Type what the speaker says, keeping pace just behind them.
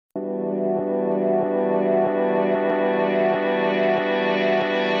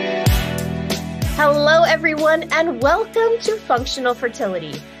everyone, and welcome to Functional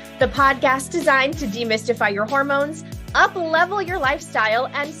Fertility, the podcast designed to demystify your hormones, up-level your lifestyle,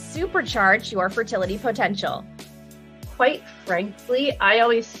 and supercharge your fertility potential. Quite frankly, I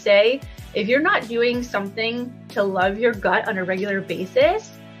always say, if you're not doing something to love your gut on a regular basis,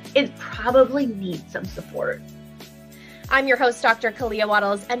 it probably needs some support. I'm your host, Dr. Kalea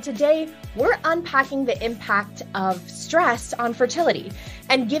Wattles, and today we're unpacking the impact of stress on fertility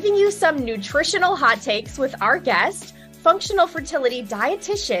and giving you some nutritional hot takes with our guest, Functional Fertility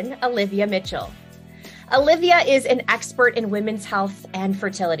dietitian, Olivia Mitchell. Olivia is an expert in women's health and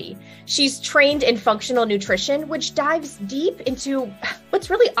fertility. She's trained in functional nutrition, which dives deep into what's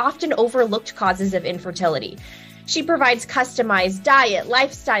really often overlooked causes of infertility. She provides customized diet,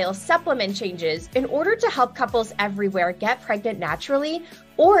 lifestyle, supplement changes in order to help couples everywhere get pregnant naturally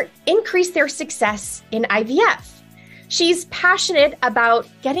or increase their success in IVF. She's passionate about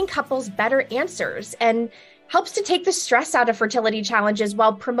getting couples better answers and helps to take the stress out of fertility challenges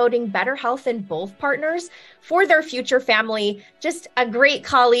while promoting better health in both partners for their future family. Just a great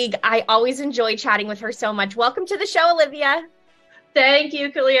colleague. I always enjoy chatting with her so much. Welcome to the show, Olivia. Thank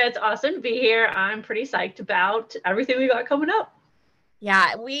you, Kalea. It's awesome to be here. I'm pretty psyched about everything we got coming up.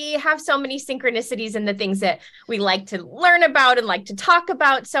 Yeah, we have so many synchronicities in the things that we like to learn about and like to talk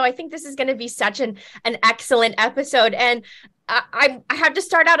about. So I think this is going to be such an excellent episode. And I have to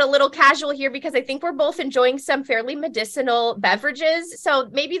start out a little casual here because I think we're both enjoying some fairly medicinal beverages. So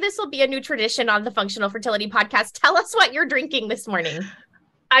maybe this will be a new tradition on the Functional Fertility podcast. Tell us what you're drinking this morning.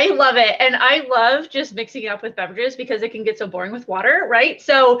 I love it. And I love just mixing it up with beverages because it can get so boring with water, right?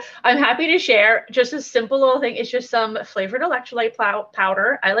 So I'm happy to share just a simple little thing. It's just some flavored electrolyte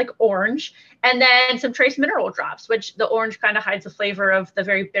powder. I like orange. And then some trace mineral drops, which the orange kind of hides the flavor of the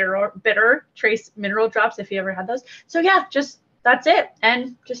very bitter trace mineral drops, if you ever had those. So yeah, just that's it.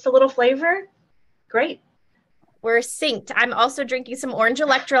 And just a little flavor. Great. We're synced. I'm also drinking some orange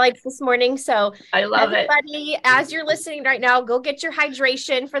electrolytes this morning. So I love everybody, as you're listening right now, go get your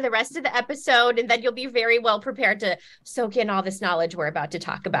hydration for the rest of the episode, and then you'll be very well prepared to soak in all this knowledge we're about to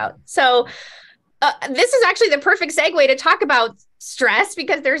talk about. So this is actually the perfect segue to talk about stress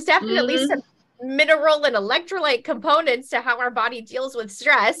because there's definitely some mineral and electrolyte components to how our body deals with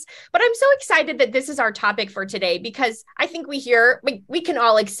stress. But I'm so excited that this is our topic for today because I think we can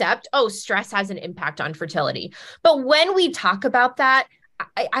all accept, stress has an impact on fertility. But when we talk about that,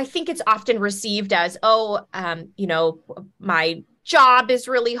 I think it's often received as, my job is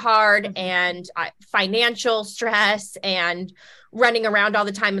really hard and financial stress and running around all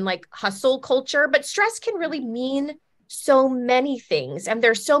the time in like hustle culture. But stress can really mean so many things. And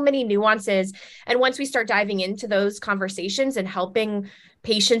there's so many nuances. And once we start diving into those conversations and helping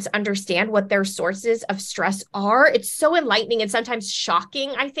patients understand what their sources of stress are, it's so enlightening and sometimes shocking.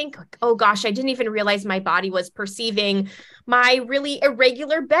 I think, oh gosh, I didn't even realize my body was perceiving my really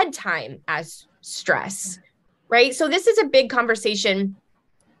irregular bedtime as stress, right? So this is a big conversation.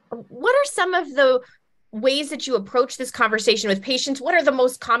 What are some of the ways that you approach this conversation with patients? What are the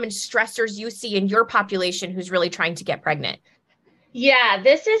most common stressors you see in your population who's really trying to get pregnant? Yeah,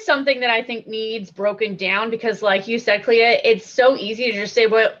 this is something that I think needs broken down because like you said, Kalea, it's so easy to just say,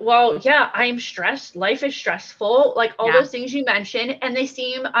 well, yeah, I'm stressed. Life is stressful. Like all those things you mentioned, and they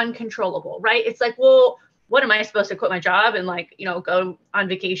seem uncontrollable, right? It's like, well, what am I supposed to quit my job and go on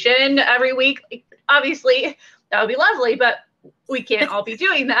vacation every week? Obviously that would be lovely, but we can't all be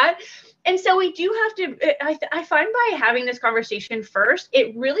doing that. And so we do have to, I find by having this conversation first,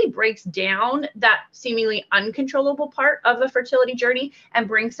 it really breaks down that seemingly uncontrollable part of the fertility journey and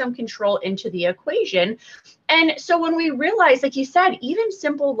brings some control into the equation. And so when we realize, like you said, even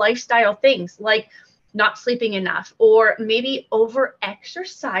simple lifestyle things like not sleeping enough or maybe over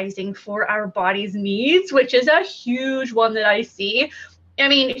exercising for our body's needs, which is a huge one that I see. I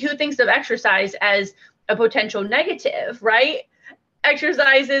mean, who thinks of exercise as a potential negative, right?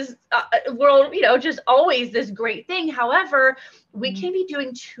 Exercise is just always this great thing. However, we can be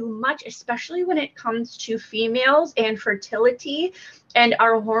doing too much, especially when it comes to females and fertility and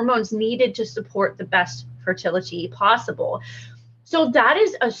our hormones needed to support the best fertility possible. So that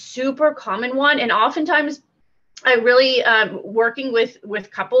is a super common one. And oftentimes I really working with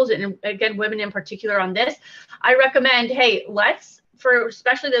couples and again, women in particular on this, I recommend, hey, for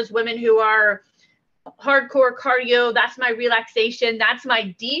especially those women who are hardcore cardio, that's my relaxation, that's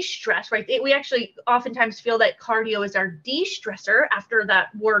my de-stress, right? We actually oftentimes feel that cardio is our de-stressor after that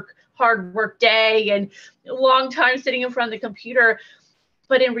hard work day and long time sitting in front of the computer.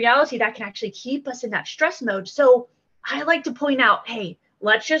 But in reality, that can actually keep us in that stress mode. So I like to point out, hey,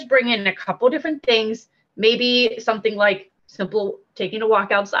 let's just bring in a couple different things, maybe something like simple taking a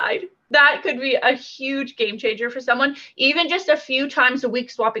walk outside, That could be a huge game changer for someone. Even just a few times a week,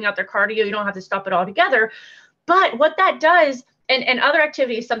 swapping out their cardio. You don't have to stop it all together. But what that does, and other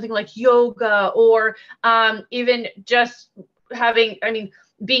activities, something like yoga, or even just having,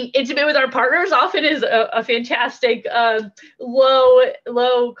 being intimate with our partners often is a fantastic low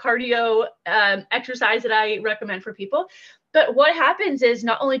cardio exercise that I recommend for people. But what happens is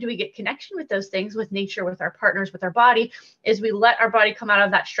not only do we get connection with those things, with nature, with our partners, with our body, is we let our body come out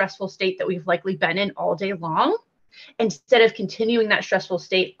of that stressful state that we've likely been in all day long, instead of continuing that stressful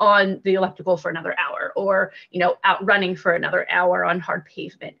state on the elliptical for another hour, or, out running for another hour on hard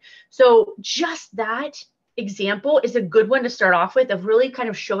pavement. So just that example is a good one to start off with, of really kind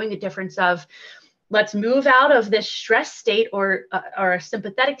of showing the difference of, let's move out of this stress state or a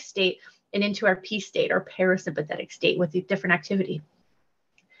sympathetic state and into our peace state or parasympathetic state with the different activity.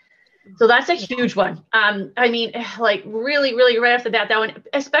 So that's a huge one. Like really, really right off the bat, that one,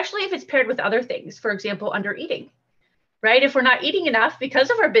 especially if it's paired with other things, for example, under eating, right? If we're not eating enough because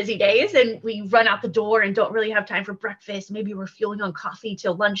of our busy days and we run out the door and don't really have time for breakfast, maybe we're fueling on coffee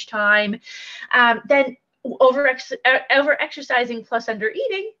till lunchtime, then over exercising plus under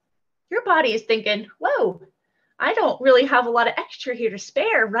eating, your body is thinking, whoa, I don't really have a lot of extra here to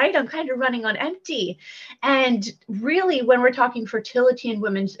spare, right? I'm kind of running on empty. And really, when we're talking fertility in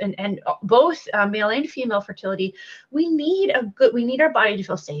women's and both male and female fertility, we need our body to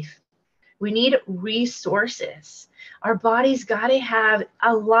feel safe. We need resources. Our body's got to have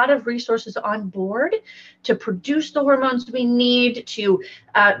a lot of resources on board to produce the hormones we need to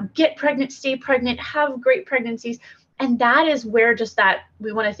get pregnant, stay pregnant, have great pregnancies. And that is where just that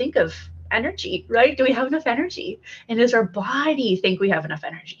we want to think of energy, right? Do we have enough energy? And does our body think we have enough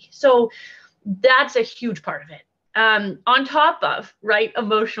energy? So that's a huge part of it. On top of, right,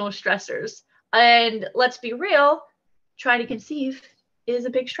 emotional stressors. And let's be real, trying to conceive is a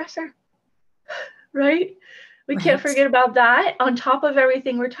big stressor, right? We can't forget about that on top of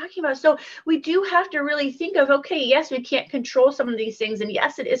everything we're talking about. So we do have to really think of, okay, yes, we can't control some of these things. And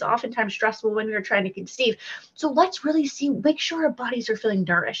yes, it is oftentimes stressful when we're trying to conceive. So let's really make sure our bodies are feeling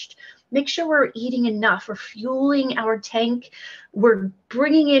nourished. Make sure we're eating enough. We're fueling our tank. We're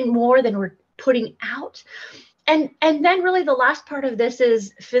bringing in more than we're putting out. And then really the last part of this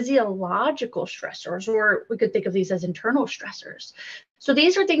is physiological stressors, or we could think of these as internal stressors. So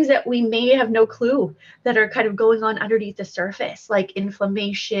these are things that we may have no clue that are kind of going on underneath the surface, like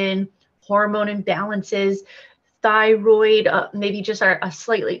inflammation, hormone imbalances, thyroid, maybe just a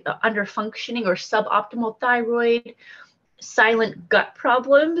slightly underfunctioning or suboptimal thyroid, silent gut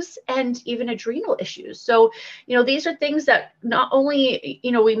problems, and even adrenal issues. So, these are things that not only,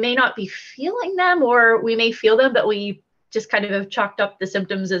 we may not be feeling them, or we may feel them, but we just kind of have chalked up the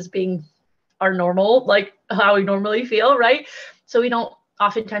symptoms as being our normal, like how we normally feel, right? So we don't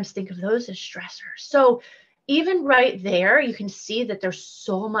oftentimes think of those as stressors. So even right there, you can see that there's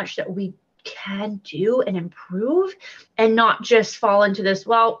so much that we can do and improve, and not just fall into this,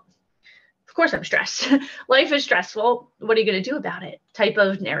 well, of course I'm stressed. Life is stressful. What are you going to do about it? Type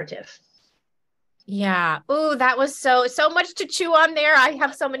of narrative. Yeah. Oh, that was so much to chew on there. I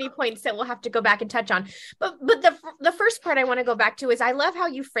have so many points that we'll have to go back and touch on. But the first part I want to go back to is, I love how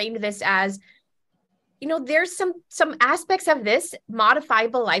you framed this as, there's some aspects of this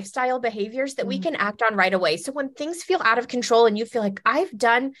modifiable lifestyle behaviors that we can act on right away. So when things feel out of control and you feel like, I've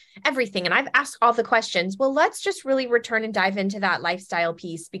done everything and I've asked all the questions, well, let's just really return and dive into that lifestyle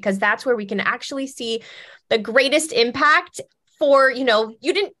piece, because that's where we can actually see the greatest impact. For, you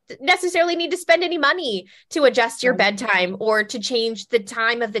didn't necessarily need to spend any money to adjust your bedtime, or to change the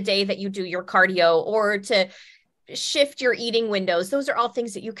time of the day that you do your cardio, or to shift your eating windows. Those are all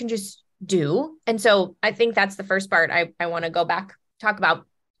things that you can just do. And so I think that's the first part I want to go back, talk about.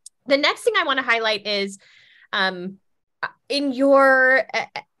 The next thing I want to highlight is in your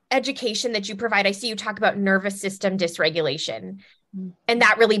education that you provide, I see you talk about nervous system dysregulation. And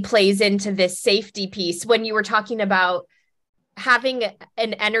that really plays into this safety piece when you were talking about having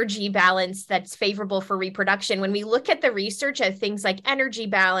an energy balance that's favorable for reproduction. When we look at the research of things like energy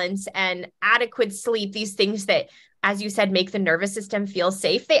balance and adequate sleep, these things that, as you said, make the nervous system feel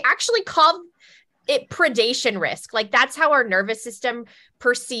safe, they actually call it predation risk. Like, that's how our nervous system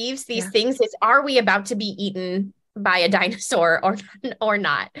perceives these things, is, are we about to be eaten by a dinosaur or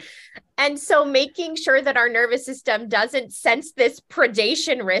not? And so making sure that our nervous system doesn't sense this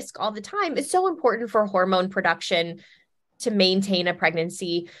predation risk all the time is so important for hormone production to maintain a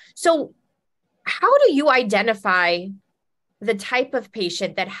pregnancy. So how do you identify the type of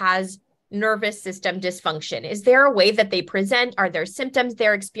patient that has nervous system dysfunction? Is there a way that they present? Are there symptoms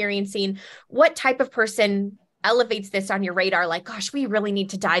they're experiencing? What type of person elevates this on your radar? Like, gosh, we really need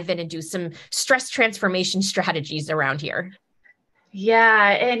to dive in and do some stress transformation strategies around here.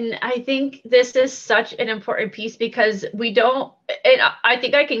 Yeah, and I think this is such an important piece because we don't, and I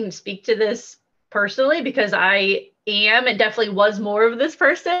think I can speak to this personally because I am and definitely was more of this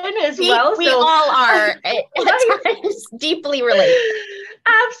person as well. We So all are right? at times deeply relate.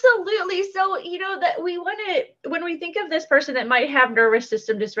 Absolutely. So, that we want to, when we think of this person that might have nervous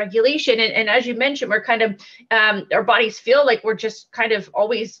system dysregulation, and as you mentioned, we're kind of, our bodies feel like we're just kind of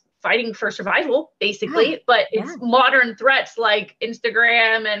always fighting for survival, basically, but it's modern threats like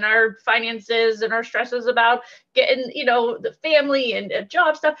Instagram and our finances and our stresses about getting, the family and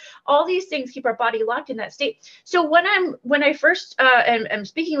job stuff. All these things keep our body locked in that state. So when I first am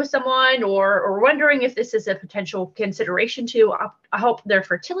speaking with someone or wondering if this is a potential consideration to help their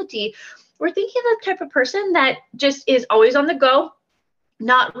fertility, we're thinking of the type of person that just is always on the go,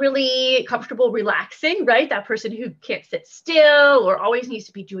 not really comfortable relaxing, right? That person who can't sit still or always needs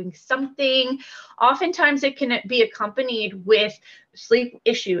to be doing something. Oftentimes it can be accompanied with sleep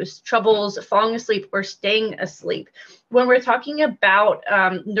issues, troubles falling asleep or staying asleep. When we're talking about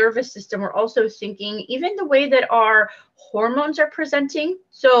nervous system, we're also thinking even the way that our hormones are presenting.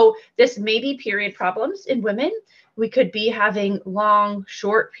 So this may be period problems in women. We could be having long,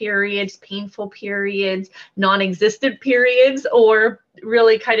 short periods, painful periods, non-existent periods, or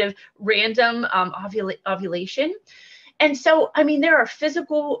really kind of random ovulation. And so, there are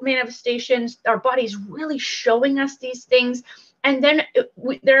physical manifestations. Our body's really showing us these things. And then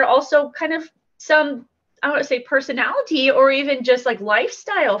there are also kind of some, I want to say, personality or even just like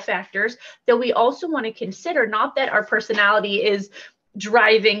lifestyle factors that we also want to consider. Not that our personality is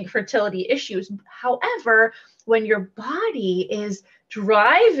driving fertility issues. However, when your body is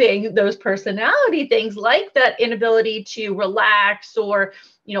driving those personality things like that inability to relax or,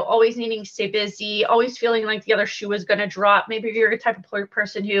 always needing to stay busy, always feeling like the other shoe is going to drop. Maybe you're a type of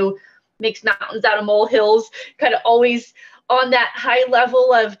person who makes mountains out of molehills, kind of always on that high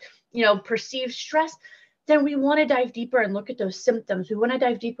level of, perceived stress. Then we want to dive deeper and look at those symptoms. We want to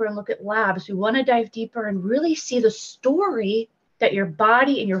dive deeper and look at labs. We want to dive deeper and really see the story that your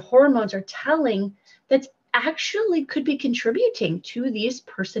body and your hormones are telling that's actually could be contributing to these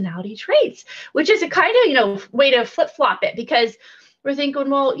personality traits, which is a kind of, way to flip-flop it because we're thinking,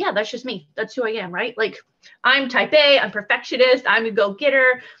 well, yeah, that's just me. That's who I am, right? Like I'm type A, I'm perfectionist, I'm a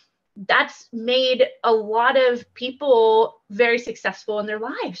go-getter. That's made a lot of people very successful in their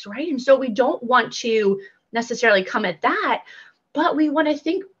lives, right? And so we don't want to necessarily come at that, but we want to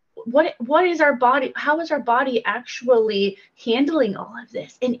think, what is our body? How is our body actually handling all of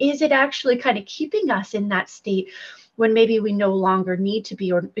this? And is it actually kind of keeping us in that state when maybe we no longer need to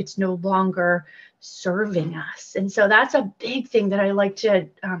be, or it's no longer serving us? And so that's a big thing that I like to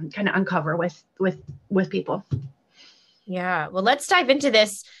kind of uncover with people. Yeah. Well, let's dive into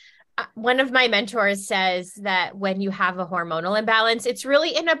this. One of my mentors says that when you have a hormonal imbalance, it's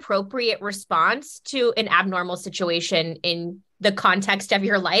really an appropriate response to an abnormal situation in the context of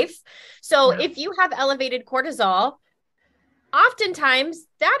your life. So if you have elevated cortisol, oftentimes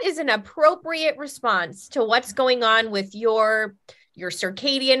that is an appropriate response to what's going on with your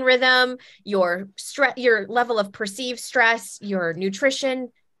circadian rhythm, your stress, your level of perceived stress, your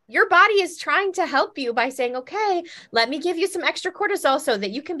nutrition. Your body is trying to help you by saying, okay, let me give you some extra cortisol so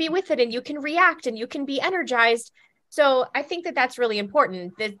that you can be with it and you can react and you can be energized. So I think that that's really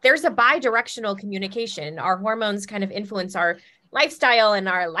important, that there's a bi-directional communication. Our hormones kind of influence our lifestyle and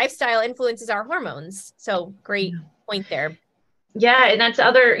our lifestyle influences our hormones. So great point there. Yeah. And that's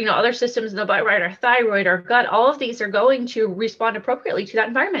other systems in the body, right? Our thyroid, our gut, all of these are going to respond appropriately to that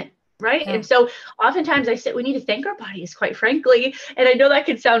environment. Right. Yeah. And so oftentimes we need to thank our bodies, quite frankly. And I know that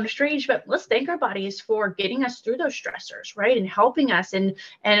can sound strange, but let's thank our bodies for getting us through those stressors, right? And helping us and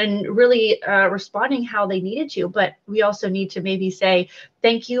really responding how they needed to. But we also need to maybe say,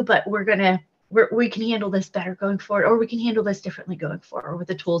 thank you, but we can handle this better going forward, or we can handle this differently going forward with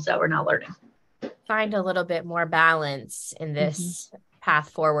the tools that we're now learning. Find a little bit more balance in this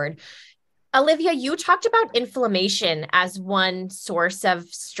path forward. Olivia, you talked about inflammation as one source of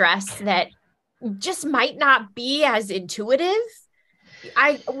stress that just might not be as intuitive.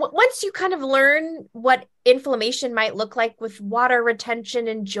 Once you kind of learn what inflammation might look like with water retention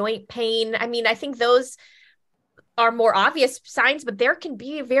and joint pain, I think those are more obvious signs, but there can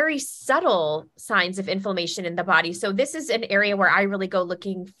be very subtle signs of inflammation in the body. So this is an area where I really go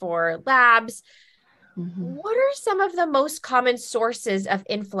looking for labs. What are some of the most common sources of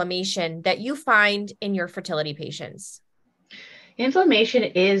inflammation that you find in your fertility patients? Inflammation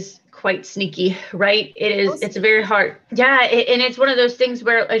is quite sneaky, right? It's Mostly. very hard. Yeah. And it's one of those things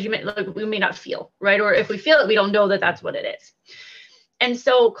where, as you meant, like, we may not feel, right? Or if we feel it, we don't know that that's what it is. And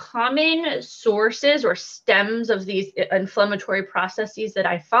so common sources or stems of these inflammatory processes that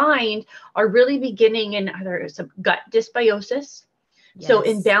I find are really beginning in either some gut dysbiosis. Yes. So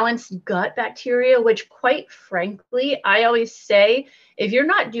imbalanced gut bacteria, which quite frankly, I always say, if you're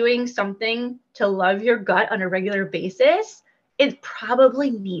not doing something to love your gut on a regular basis, it probably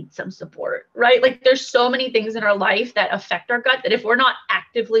needs some support, right? Like there's so many things in our life that affect our gut that if we're not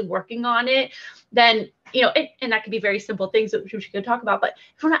actively working on it, then, and that could be very simple things which we could talk about, but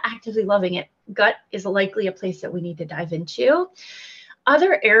if we're not actively loving it, gut is likely a place that we need to dive into.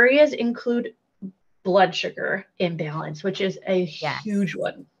 Other areas include blood sugar imbalance, which is a huge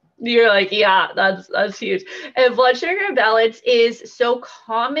one. You're like, yeah, that's huge. And blood sugar imbalance is so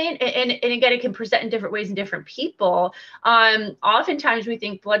common. And again, it can present in different ways in different people. Oftentimes we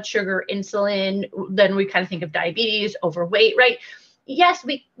think blood sugar, insulin, then we kind of think of diabetes, overweight, right? Yes,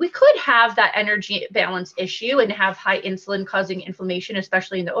 we could have that energy balance issue and have high insulin causing inflammation,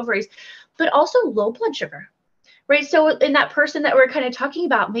 especially in the ovaries, but also low blood sugar. Right. So in that person that we're kind of talking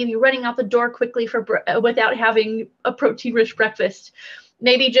about, maybe running out the door quickly without having a protein-rich breakfast,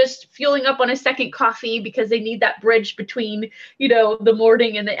 maybe just fueling up on a second coffee because they need that bridge between, the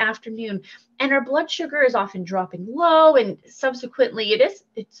morning and the afternoon. And our blood sugar is often dropping low, and subsequently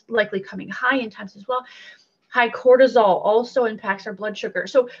it's likely coming high in times as well. High cortisol also impacts our blood sugar.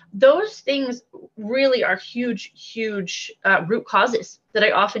 So those things really are huge, huge root causes that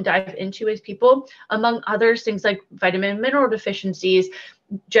I often dive into with people, among others, things like vitamin and mineral deficiencies,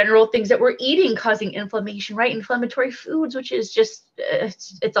 general things that we're eating causing inflammation, right? Inflammatory foods, which is just,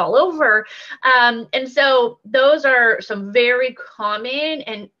 it's all over. And so those are some very common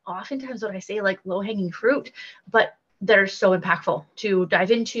and oftentimes what I say, like low-hanging fruit, but that are so impactful to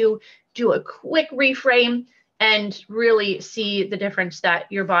dive into, do a quick reframe, and really see the difference that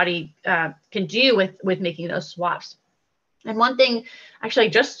your body can do with making those swaps. And one thing, actually, I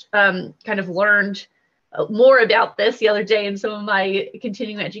just kind of learned more about this the other day in some of my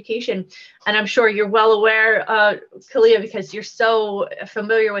continuing education. And I'm sure you're well aware, Kalea, because you're so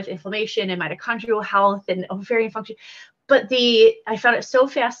familiar with inflammation and mitochondrial health and ovarian function. But I found it so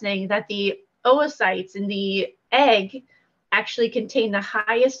fascinating that the oocytes in the egg actually contain the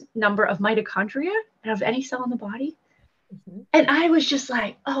highest number of mitochondria of any cell in the body. Mm-hmm. And I was just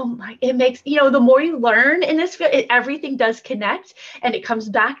like, oh my, it makes, the more you learn in this, everything does connect and it comes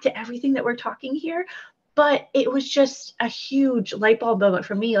back to everything that we're talking here. But it was just a huge light bulb moment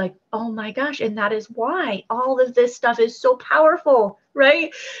for me, like, oh my gosh. And that is why all of this stuff is so powerful,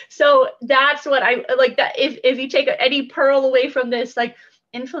 right? So that's what I like, that if you take any pearl away from this, like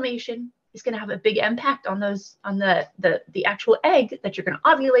inflammation is going to have a big impact on the actual egg that you're going to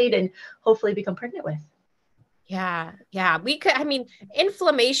ovulate and hopefully become pregnant with. Yeah.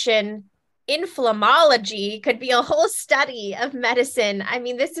 Inflammology could be a whole study of medicine. I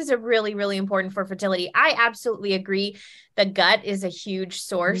mean, this is a really, really important for fertility. I absolutely agree. The gut is a huge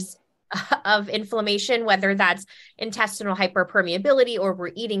source of inflammation, whether that's intestinal hyperpermeability or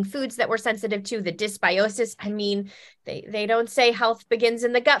we're eating foods that we're sensitive to, the dysbiosis. I mean, they don't say health begins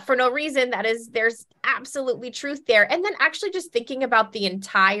in the gut for no reason. There's absolutely truth there. And then actually just thinking about the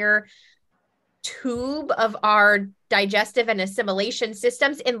entire tube of our digestive and assimilation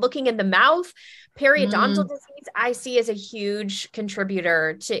systems and looking in the mouth, periodontal disease, I see as a huge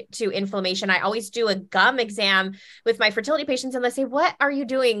contributor to inflammation. I always do a gum exam with my fertility patients and they say, what are you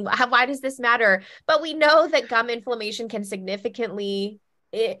doing? Why does this matter? But we know that gum inflammation can significantly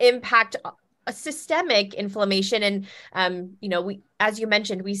impact a systemic inflammation. And, as you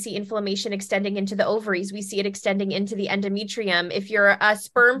mentioned, we see inflammation extending into the ovaries. We see it extending into the endometrium. If you're a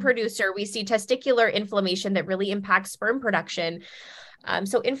sperm producer, we see testicular inflammation that really impacts sperm production.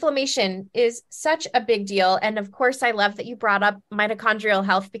 So inflammation is such a big deal. And of course, I love that you brought up mitochondrial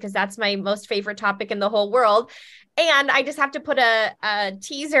health because that's my most favorite topic in the whole world. And I just have to put a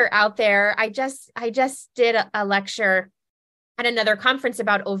teaser out there. I just did a lecture at another conference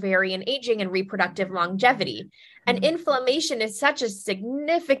about ovarian aging and reproductive longevity. And inflammation is such a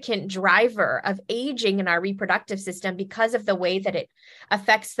significant driver of aging in our reproductive system because of the way that it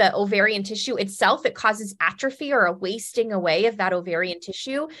affects the ovarian tissue itself. It causes atrophy or a wasting away of that ovarian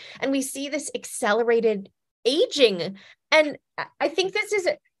tissue. And we see this accelerated aging. And I think this is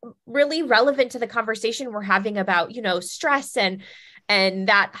really relevant to the conversation we're having about, stress and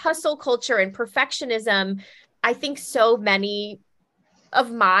that hustle culture and perfectionism. I think so many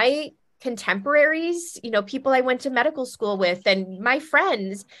of my contemporaries, people I went to medical school with and my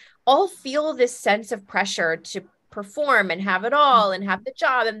friends all feel this sense of pressure to perform and have it all and have the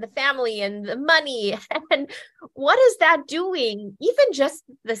job and the family and the money. And what is that doing? Even just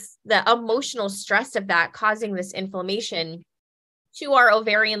the emotional stress of that causing this inflammation to our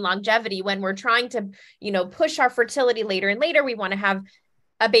ovarian longevity when we're trying to, push our fertility later and later. We want to have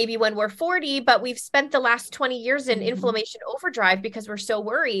a baby when we're 40, but we've spent the last 20 years in inflammation overdrive because we're so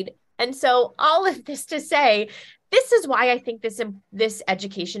worried. And so all of this to say, this is why I think this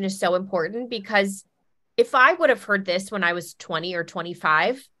education is so important, because if I would have heard this when I was 20 or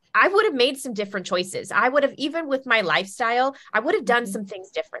 25, I would have made some different choices. I would have, even with my lifestyle, I would have done some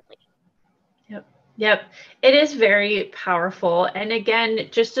things differently. Yep. It is very powerful. And again,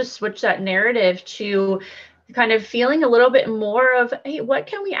 just to switch that narrative to kind of feeling a little bit more of, hey, what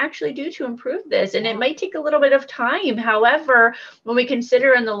can we actually do to improve this? And it might take a little bit of time. However, when we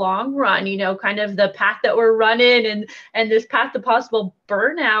consider in the long run, kind of the path that we're running and this path to possible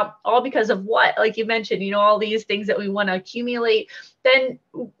burnout, all because of what, like you mentioned, all these things that we want to accumulate, then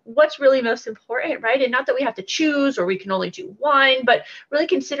what's really most important, right? And not that we have to choose or we can only do one, but really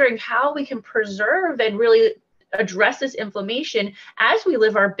considering how we can preserve and really address this inflammation as we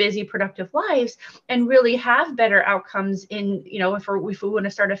live our busy, productive lives and really have better outcomes in, if we want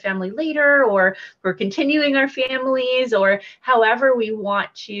to start a family later, or we're continuing our families, or however we want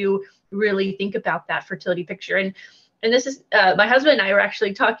to really think about that fertility picture. And this is, my husband and I were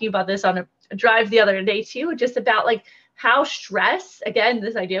actually talking about this on a drive the other day too, just about like how stress, again,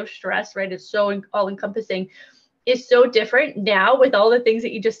 this idea of stress, right? It's so all encompassing, is so different now with all the things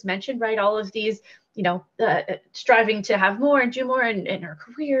that you just mentioned, right? All of these, striving to have more and do more in our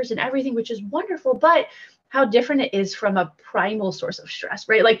careers and everything, which is wonderful, but how different it is from a primal source of stress,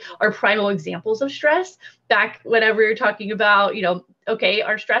 right? Like our primal examples of stress back whenever you're talking about, okay,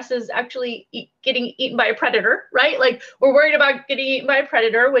 our stress is actually getting eaten by a predator, right? Like we're worried about getting eaten by a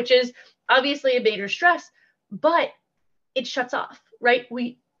predator, which is obviously a major stress, but it shuts off, right?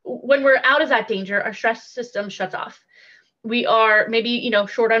 When we're out of that danger, our stress system shuts off. We are maybe,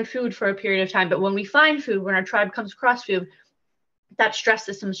 short on food for a period of time, but when we find food, when our tribe comes across food, that stress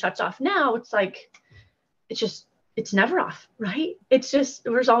system shuts off. Now it's like, it's never off, right? It's just,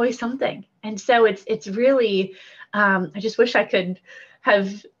 there's always something. And so it's really, I just wish I could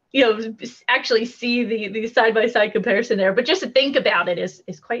have, actually see the side-by-side comparison there, but just to think about it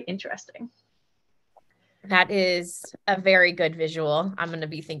is quite interesting. That is a very good visual. I'm going to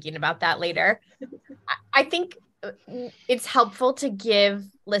be thinking about that later. I think it's helpful to give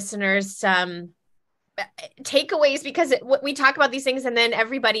listeners some takeaways, because we talk about these things and then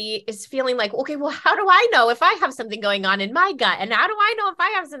everybody is feeling like, okay, well, how do I know if I have something going on in my gut? And how do I know if I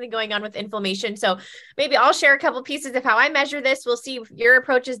have something going on with inflammation? So maybe I'll share a couple pieces of how I measure this. We'll see if your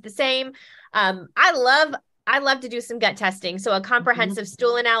approach is the same. I love to do some gut testing. So a comprehensive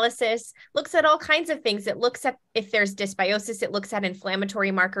stool analysis looks at all kinds of things. It looks at if there's dysbiosis. It looks at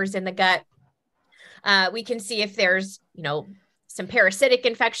inflammatory markers in the gut. We can see if there's, some parasitic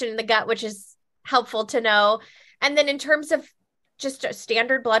infection in the gut, which is helpful to know. And then in terms of just a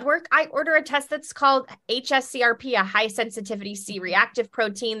standard blood work, I order a test that's called HSCRP, a high sensitivity C-reactive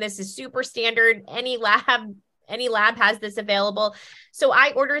protein. This is super standard. Any lab has this available. So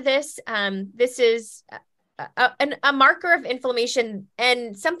I order this. This is a marker of inflammation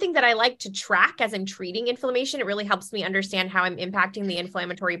and something that I like to track as I'm treating inflammation. It really helps me understand how I'm impacting the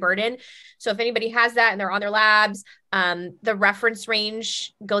inflammatory burden. So if anybody has that and they're on their labs, the reference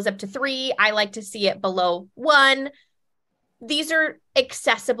range goes up to 3. I like to see it below 1. These are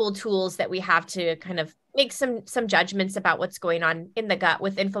accessible tools that we have to kind of make some judgments about what's going on in the gut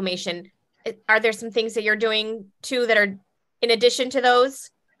with inflammation. Are there some things that you're doing too that are in addition to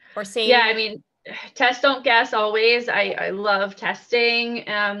those or same? Yeah, I mean, test, don't guess always. I love testing.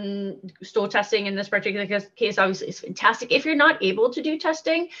 Stool testing in this particular case obviously is fantastic. If you're not able to do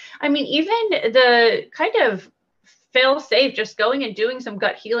testing, I mean, even the kind of fail safe, just going and doing some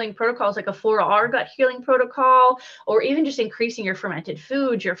gut healing protocols like a 4R gut healing protocol, or even just increasing your fermented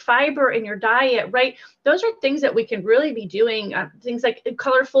foods, your fiber in your diet, right? Those are things that we can really be doing. Things like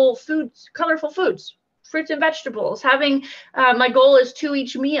colorful foods, fruits and vegetables, having, my goal is 2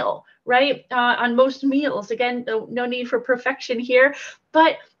 each meal, right? On most meals, again, no need for perfection here,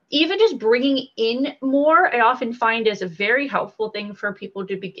 but even just bringing in more, I often find is a very helpful thing for people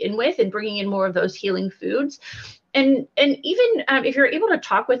to begin with, and bringing in more of those healing foods. And even if you're able to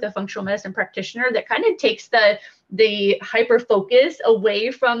talk with a functional medicine practitioner that kind of takes the hyper focus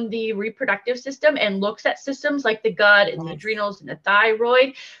away from the reproductive system and looks at systems like the gut and the adrenals and the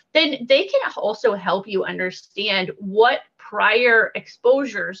thyroid, then they can also help you understand what prior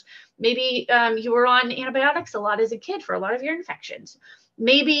exposures, maybe you were on antibiotics a lot as a kid for a lot of your infections.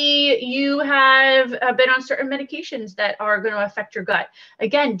 Maybe you have been on certain medications that are going to affect your gut.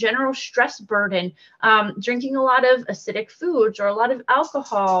 Again, general stress burden, drinking a lot of acidic foods or a lot of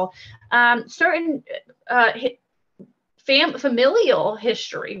alcohol, certain familial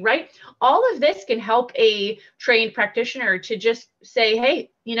history, right? All of this can help a trained practitioner to just say, hey,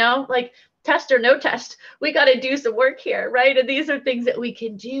 like test or no test, we got to do some work here, right? And these are things that we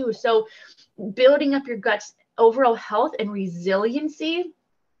can do. So building up your gut's overall health and resiliency,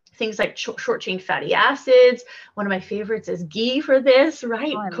 things like short chain fatty acids. One of my favorites is ghee for this,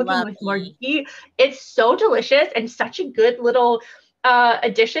 right? Oh, I Cooking love with more ghee. It's so delicious and such a good little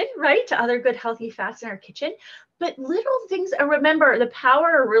addition, right, to other good healthy fats in our kitchen. But little things, remember, the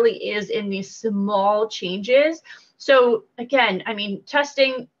power really is in these small changes. So again, I mean,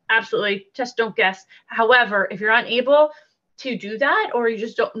 testing, absolutely, test, don't guess. However, if you're unable to do that, or you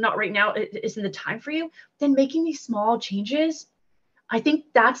just don't, not right now, it isn't the time for you, then making these small changes, I think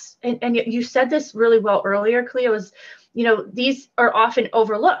that's, and you said this really well earlier, Kalea, was, these are often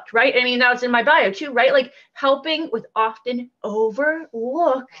overlooked, right? I mean, that's in my bio too, right? Like helping with often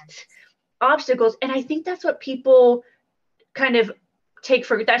overlooked obstacles. And I think that's what people kind of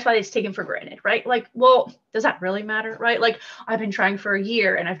that's why it's taken for granted, right? Like, well, does that really matter, right? Like I've been trying for a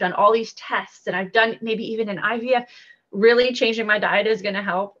year and I've done all these tests and I've done maybe even an IVF. Really changing my diet is going to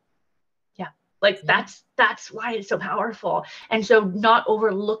help. Yeah. Like that's why it's so powerful. And so not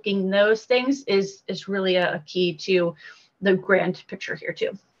overlooking those things is really a key to the grand picture here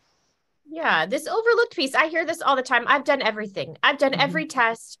too. Yeah, this overlooked piece, I hear this all the time. I've done everything. I've done every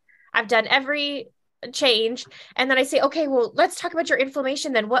test. I've done every change. And then I say, okay, well, let's talk about your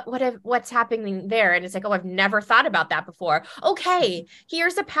inflammation then. What's happening there? And it's like, oh, I've never thought about that before. Okay,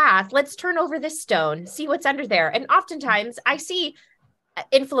 here's a path. Let's turn over this stone, see what's under there. And oftentimes I see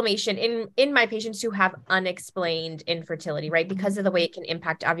inflammation in my patients who have unexplained infertility, right? Because of the way it can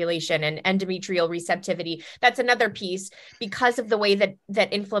impact ovulation and endometrial receptivity. That's another piece, because of the way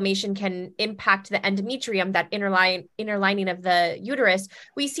that inflammation can impact the endometrium, that inner lining of the uterus.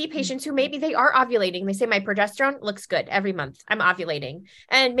 We see patients who maybe they are ovulating. They say my progesterone looks good every month. I'm ovulating.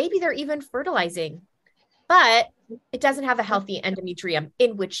 And maybe they're even fertilizing, but it doesn't have a healthy endometrium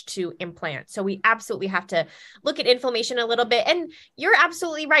in which to implant. So we absolutely have to look at inflammation a little bit. And you're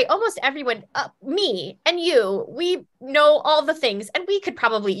absolutely right. Almost everyone, me and you, we know all the things, and we could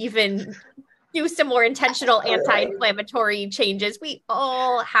probably even do some more intentional anti-inflammatory changes. We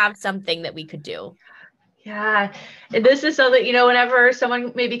all have something that we could do. Yeah. And this is so that, whenever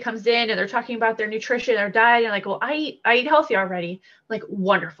someone maybe comes in and they're talking about their nutrition, their diet, and like, well, I eat healthy already. Like,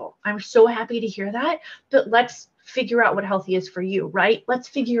 wonderful. I'm so happy to hear that. But let's figure out what healthy is for you, right? Let's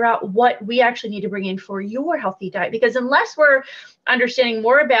figure out what we actually need to bring in for your healthy diet, because unless we're understanding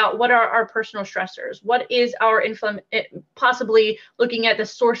more about what are our personal stressors, what is our possibly looking at the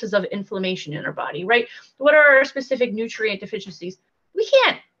sources of inflammation in our body, right? What are our specific nutrient deficiencies? We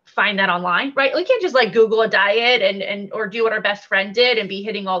can't find that online, right? We can't just like Google a diet and or do what our best friend did and be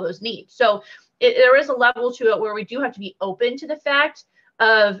hitting all those needs. So there is a level to it where we do have to be open to the fact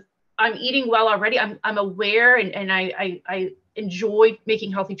of, I'm eating well already. I'm aware and I enjoy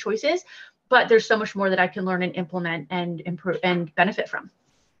making healthy choices, but there's so much more that I can learn and implement and improve and benefit from.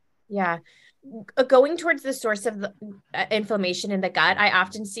 Yeah. Going towards the source of the inflammation in the gut, I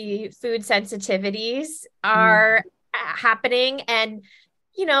often see food sensitivities are happening, and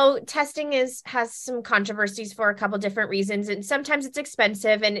testing has some controversies for a couple different reasons, and sometimes it's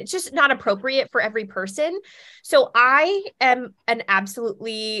expensive and it's just not appropriate for every person. So I am an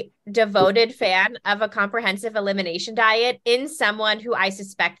absolutely devoted fan of a comprehensive elimination diet in someone who I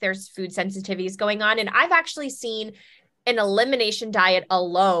suspect there's food sensitivities going on. And I've actually seen an elimination diet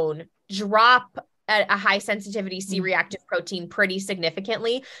alone drop a high sensitivity C-reactive protein pretty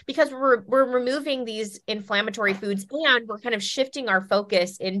significantly, because we're removing these inflammatory foods and we're kind of shifting our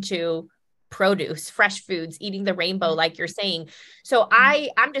focus into produce, fresh foods, eating the rainbow, like you're saying. So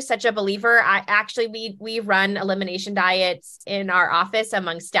I'm just such a believer. We run elimination diets in our office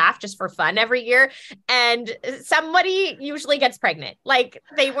among staff just for fun every year. And somebody usually gets pregnant. Like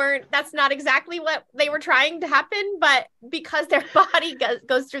that's not exactly what they were trying to happen, but because their body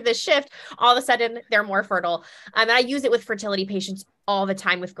goes through this shift, all of a sudden they're more fertile. And I use it with fertility patients all the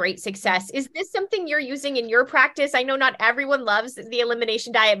time with great success. Is this something you're using in your practice? I know not everyone loves the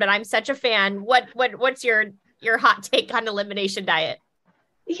elimination diet, but I'm such a fan. What's your hot take on elimination diet?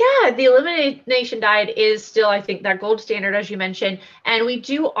 Yeah, the elimination diet is still, I think, that gold standard, as you mentioned, and we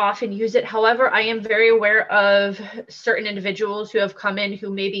do often use it. However, I am very aware of certain individuals who have come in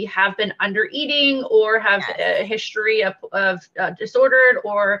who maybe have been under eating or have a history of disordered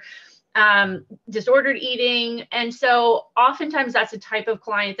or disordered eating. And so oftentimes that's the type of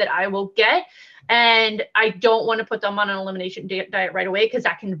client that I will get. And I don't want to put them on an elimination diet right away, because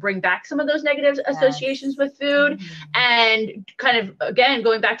that can bring back some of those negative associations with food. And kind of, again,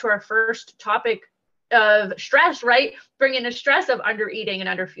 going back to our first topic of stress, right? Bringing the stress of under eating and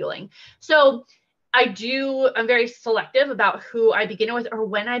under fueling. So I'm very selective about who I begin it with, or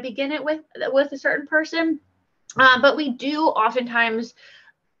when I begin it with a certain person. But we do oftentimes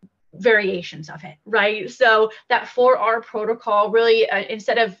variations of it, right? So that 4R protocol really,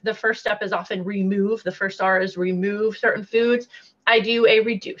 instead of the first step is often remove, the first R is remove certain foods. I do a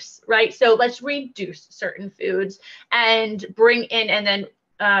reduce, right? So let's reduce certain foods and bring in, and then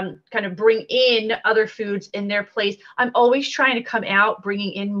kind of bring in other foods in their place. I'm always trying to come out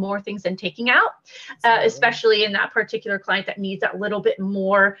bringing in more things than taking out, especially in that particular client that needs that little bit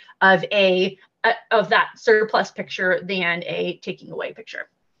more of that surplus picture than a taking away picture.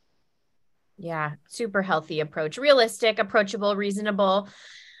 Yeah, super healthy approach, realistic, approachable, reasonable.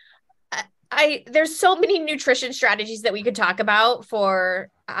 There's so many nutrition strategies that we could talk about for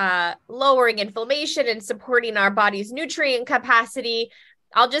lowering inflammation and supporting our body's nutrient capacity.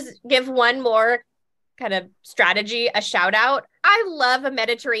 I'll just give one more kind of strategy a shout out. I love a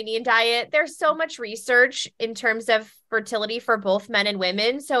Mediterranean diet. There's so much research in terms of fertility for both men and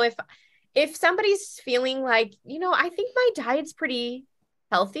women. So if somebody's feeling like, I think my diet's pretty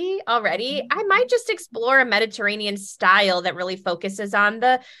healthy already, I might just explore a Mediterranean style that really focuses on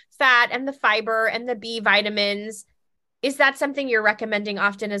the fat and the fiber and the B vitamins. Is that something you're recommending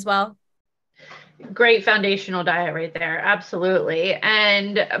often as well? Great foundational diet right there. Absolutely.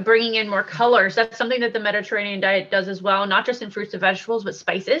 And bringing in more colors. That's something that the Mediterranean diet does as well, not just in fruits and vegetables, but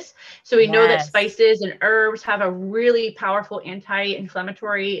spices. So we know that spices and herbs have a really powerful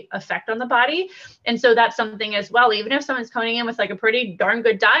anti-inflammatory effect on the body. And so that's something as well. Even if someone's coming in with like a pretty darn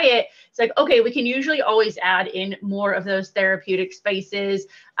good diet, it's like, okay, we can usually always add in more of those therapeutic spices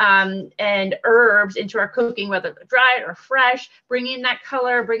and herbs into our cooking, whether they're dry or fresh, bringing in that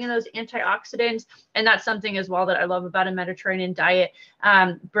color, bringing those antioxidants. And that's something as well that I love about a Mediterranean diet,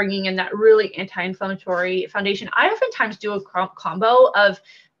 bringing in that really anti-inflammatory foundation. I oftentimes do a combo of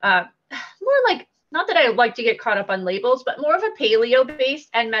more like, not that I like to get caught up on labels, but more of a paleo-based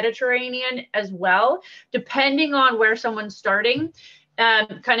and Mediterranean as well, depending on where someone's starting,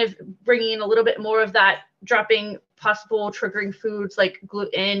 kind of bringing in a little bit more of that, dropping possible triggering foods like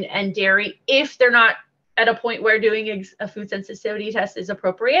gluten and dairy if they're not at a point where doing a food sensitivity test is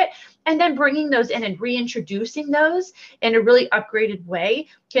appropriate, and then bringing those in and reintroducing those in a really upgraded way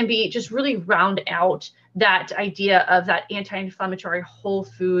can be just really round out that idea of that anti-inflammatory whole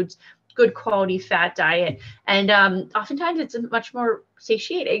foods, good quality fat diet. And oftentimes it's much more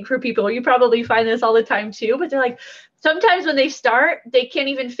satiating for people. You probably find this all the time too, but they're like, sometimes when they start, they can't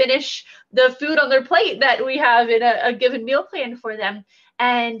even finish the food on their plate that we have in a given meal plan for them.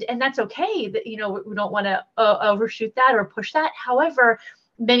 And that's okay. That, we don't want to overshoot that or push that. However,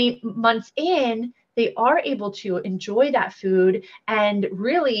 many months in, they are able to enjoy that food and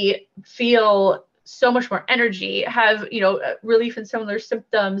really feel so much more energy, have, relief in some of their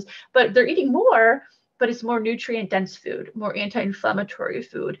symptoms, but they're eating more, but it's more nutrient dense food, more anti-inflammatory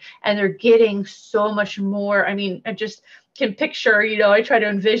food. And they're getting so much more. I mean, I just can picture, I try to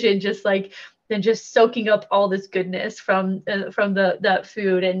envision just like, than just soaking up all this goodness from the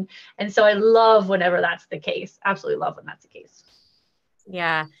food. And so I love whenever that's the case. Absolutely love when that's the case.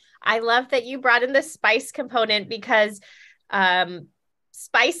 Yeah. I love that you brought in the spice component, because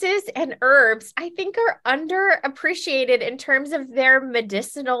spices and herbs, I think, are underappreciated in terms of their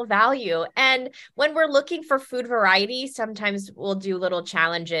medicinal value. And when we're looking for food variety, sometimes we'll do little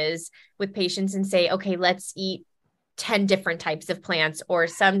challenges with patients and say, okay, let's eat 10 different types of plants, or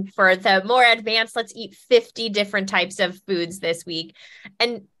some for the more advanced, let's eat 50 different types of foods this week.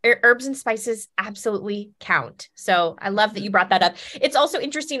 And herbs and spices absolutely count. So I love that you brought that up. It's also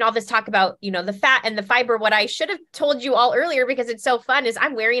interesting, all this talk about, the fat and the fiber. What I should have told you all earlier, because it's so fun, is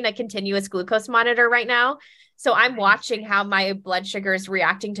I'm wearing a continuous glucose monitor right now. So I'm watching how my blood sugar is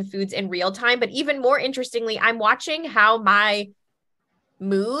reacting to foods in real time. But even more interestingly, I'm watching how my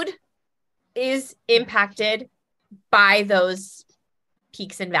mood is impacted by those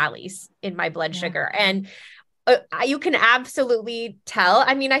peaks and valleys in my blood sugar. And you can absolutely tell.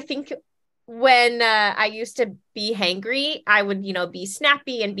 I mean, I think when I used to be hangry, I would, be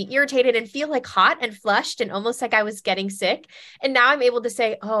snappy and be irritated and feel like hot and flushed and almost like I was getting sick. And now I'm able to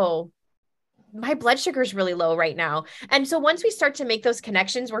say, oh, my blood sugar is really low right now. And so once we start to make those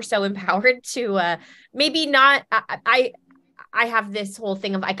connections, we're so empowered to maybe not, I have this whole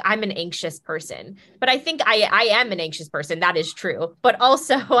thing of like, I'm an anxious person, but I think I am an anxious person. That is true. But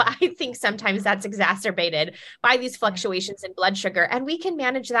also I think sometimes that's exacerbated by these fluctuations in blood sugar. And we can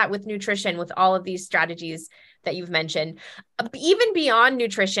manage that with nutrition, with all of these strategies that you've mentioned. Even beyond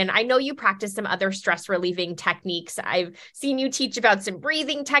nutrition, I know you practice some other stress relieving techniques. I've seen you teach about some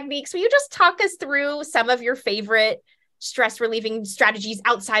breathing techniques. Will you just talk us through some of your favorite stress relieving strategies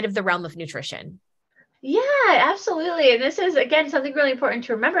outside of the realm of nutrition? Yeah, absolutely. And this is, again, something really important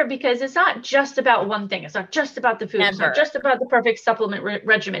to remember, because it's not just about one thing. It's not just about the food. It's not just about the perfect supplement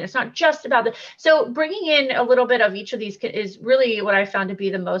regimen. It's not just about so bringing in a little bit of each of these is really what I found to be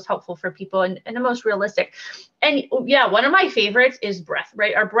the most helpful for people, and the most realistic. And yeah, one of my favorites is breath,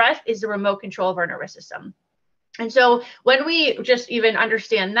 right? Our breath is the remote control of our nervous system. And so when we just even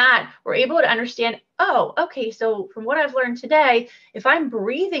understand that, we're able to understand, oh, okay, so from what I've learned today, if I'm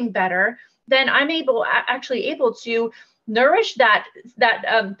breathing better, then I'm actually able to nourish that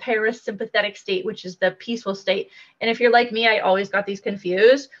parasympathetic state, which is the peaceful state. And if you're like me, I always got these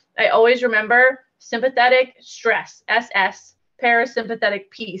confused. I always remember sympathetic stress, SS, parasympathetic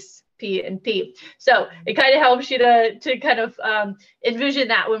peace, P and P. So it kind of helps you to kind of envision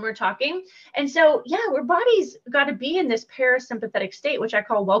that when we're talking. And so, yeah, our body's got to be in this parasympathetic state, which I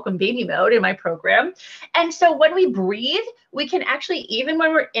call welcome baby mode in my program. And so when we breathe, we can actually, even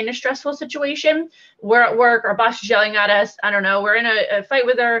when we're in a stressful situation, we're at work, our boss is yelling at us, I don't know, we're in a fight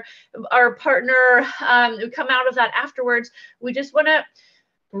with our partner, we come out of that afterwards, we just want to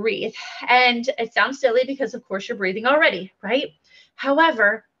breathe. And it sounds silly because, of course, you're breathing already, right?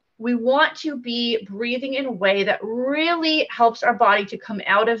 However, we want to be breathing in a way that really helps our body to come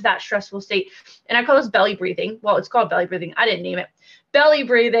out of that stressful state. And I call this belly breathing. Well, it's called belly breathing. I didn't name it. Belly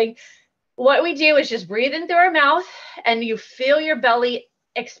breathing. What we do is just breathe in through our mouth, and you feel your belly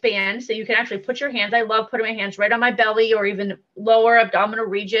expand. So you can actually put your hands. I love putting my hands right on my belly, or even lower abdominal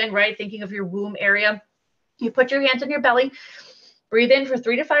region, right? Thinking of your womb area. You put your hands on your belly, breathe in for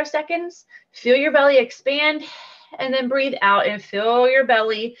 3 to 5 seconds, feel your belly expand, and then breathe out and feel your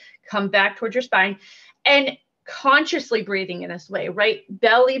belly come back towards your spine. And consciously breathing in this way, right?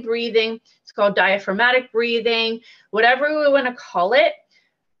 Belly breathing. It's called diaphragmatic breathing, whatever we want to call it.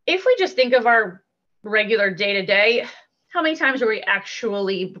 If we just think of our regular day-to-day, how many times are we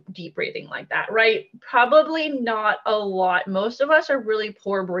actually deep breathing like that, right? Probably not a lot. Most of us are really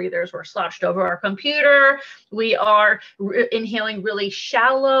poor breathers. We're slouched over our computer. We are inhaling really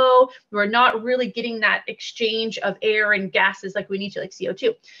shallow. We're not really getting that exchange of air and gases like we need to, like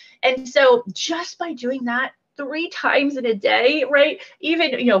CO2. And so just by doing that 3 times in a day, right?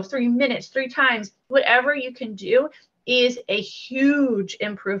 Even, 3 minutes, 3 times, whatever you can do is a huge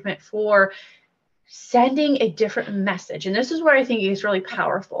improvement for sending a different message. And this is where I think it's really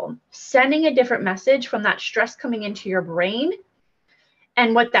powerful. Sending a different message from that stress coming into your brain,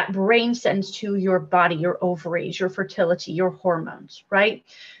 and what that brain sends to your body, your ovaries, your fertility, your hormones, right?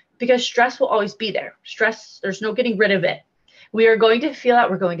 Because stress will always be there. Stress, there's no getting rid of it. We are going to feel it.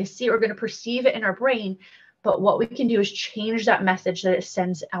 We're going to see it. We're going to perceive it in our brain. But what we can do is change that message that it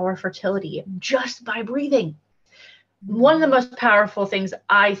sends our fertility just by breathing. One of the most powerful things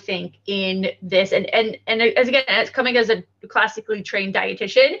I think in this, and as again, it's coming as a classically trained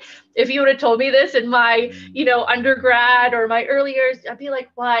dietitian. If you would have told me this in my, undergrad or my early years, I'd be like,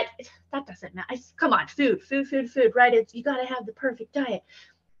 what? That doesn't matter. Come on, food, right? You got to have the perfect diet.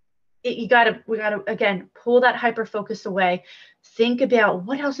 We got to, again, pull that hyper focus away. Think about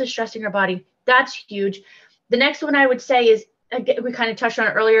what else is stressing our body. That's huge. The next one I would say is, again, we kind of touched on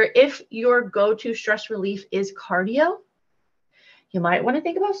it earlier. If your go-to stress relief is cardio, you might want to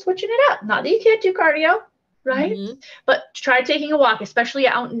think about switching it up. Not that you can't do cardio, right? Mm-hmm. But try taking a walk, especially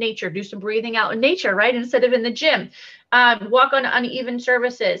out in nature. Do some breathing out in nature, right? Instead of in the gym. Walk on uneven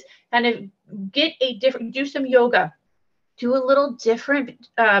surfaces. Kind of do some yoga. Do a little different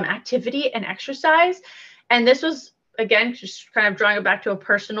activity and exercise. And this was, again, just kind of drawing it back to a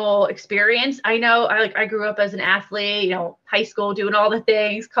personal experience. I know I grew up as an athlete, high school, doing all the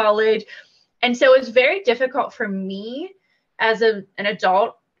things, college. And so it's very difficult for me as an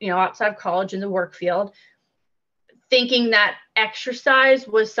adult, outside of college in the work field, thinking that exercise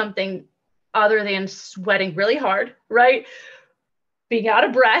was something other than sweating really hard, right? Being out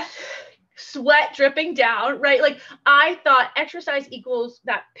of breath, sweat dripping down, right? Like I thought exercise equals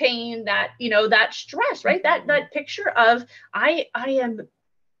that pain, that, that stress, right? That picture of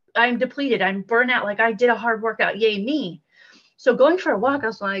I'm depleted, I'm burnt out, like I did a hard workout, yay me. So going for a walk, I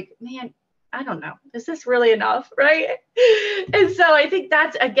was like, man, I don't know, is this really enough, right? And so I think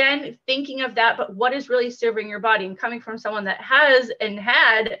that's, again, thinking of that, but what is really serving your body, and coming from someone that has and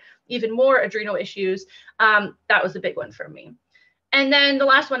had, even more adrenal issues. That was a big one for me. And then the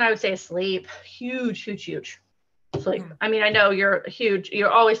last one I would say is sleep. Huge, huge, huge. Sleep. I mean, I know you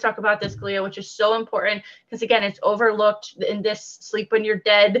always talk about this, Kalea, which is so important because again, it's overlooked in this sleep when you're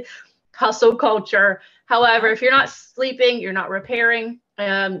dead hustle culture. However, if you're not sleeping, you're not repairing.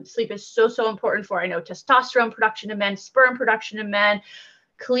 Sleep is so, so important for, I know, testosterone production in men, sperm production in men,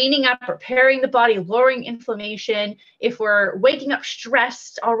 cleaning up, repairing the body, lowering inflammation. If we're waking up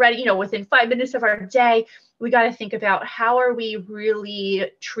stressed already, within 5 minutes of our day, we got to think about how are we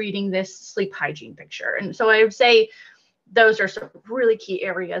really treating this sleep hygiene picture. And so I would say those are some really key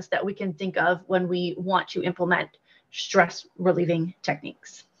areas that we can think of when we want to implement stress relieving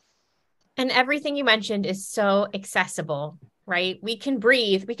techniques. And everything you mentioned is so accessible, right? We can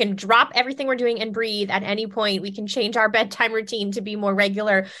breathe. We can drop everything we're doing and breathe at any point. We can change our bedtime routine to be more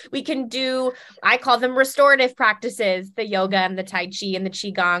regular. We can do, I call them restorative practices, the yoga and the Tai Chi and the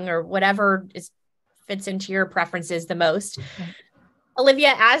Qigong or whatever fits into your preferences the most. Okay.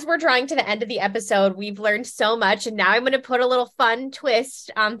 Olivia, as we're drawing to the end of the episode, we've learned so much. And now I'm going to put a little fun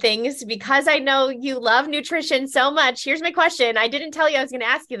twist on things because I know you love nutrition so much. Here's my question. I didn't tell you I was going to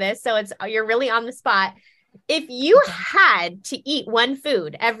ask you this, so you're really on the spot. If you had to eat one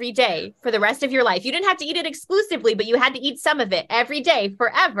food every day for the rest of your life, you didn't have to eat it exclusively, but you had to eat some of it every day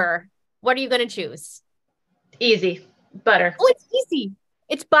forever, what are you going to choose? Easy. Butter. Oh, it's easy.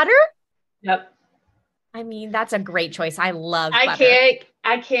 It's butter? Yep. I mean, that's a great choice. I love butter.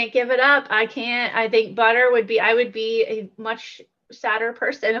 I can't give it up. I think butter I would be a much sadder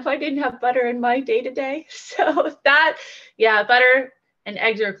person if I didn't have butter in my day to day. So butter and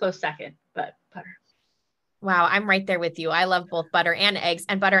eggs are a close second, but butter. Wow. I'm right there with you. I love both butter and eggs,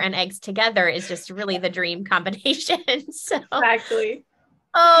 and butter and eggs together is just really the dream combination. So. Exactly.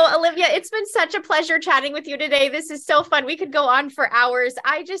 Oh, Olivia, it's been such a pleasure chatting with you today. This is so fun. We could go on for hours.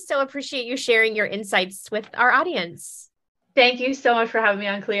 I just so appreciate you sharing your insights with our audience. Thank you so much for having me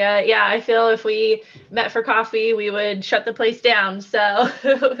on, Kalea. Yeah, I feel if we met for coffee, we would shut the place down. So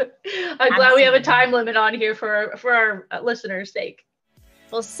I'm glad we have a time limit on here for our listeners' sake.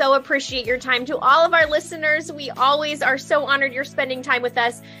 We'll so appreciate your time. To all of our listeners, we always are so honored you're spending time with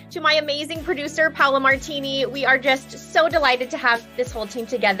us. To my amazing producer, Paula Martini, we are just so delighted to have this whole team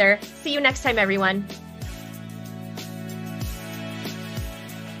together. See you next time, everyone.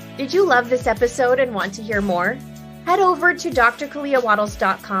 Did you love this episode and want to hear more? Head over to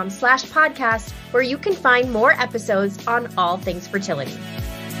drkaleawattles.com/podcast where you can find more episodes on all things fertility.